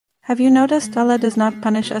Have you noticed Allah does not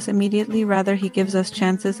punish us immediately, rather He gives us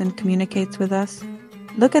chances and communicates with us?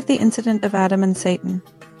 Look at the incident of Adam and Satan.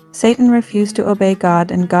 Satan refused to obey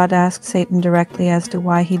God, and God asked Satan directly as to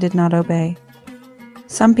why he did not obey.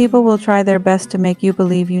 Some people will try their best to make you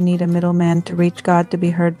believe you need a middleman to reach God to be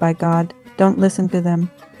heard by God. Don't listen to them.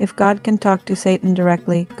 If God can talk to Satan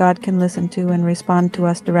directly, God can listen to and respond to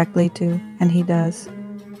us directly too, and He does.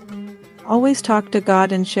 Always talk to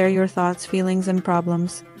God and share your thoughts, feelings, and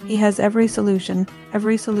problems. He has every solution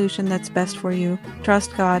that's best for you.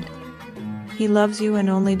 Trust God. He loves you and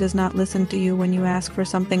only does not listen to you when you ask for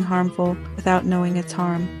something harmful without knowing its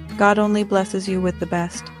harm. God only blesses you with the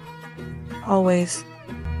best. Always.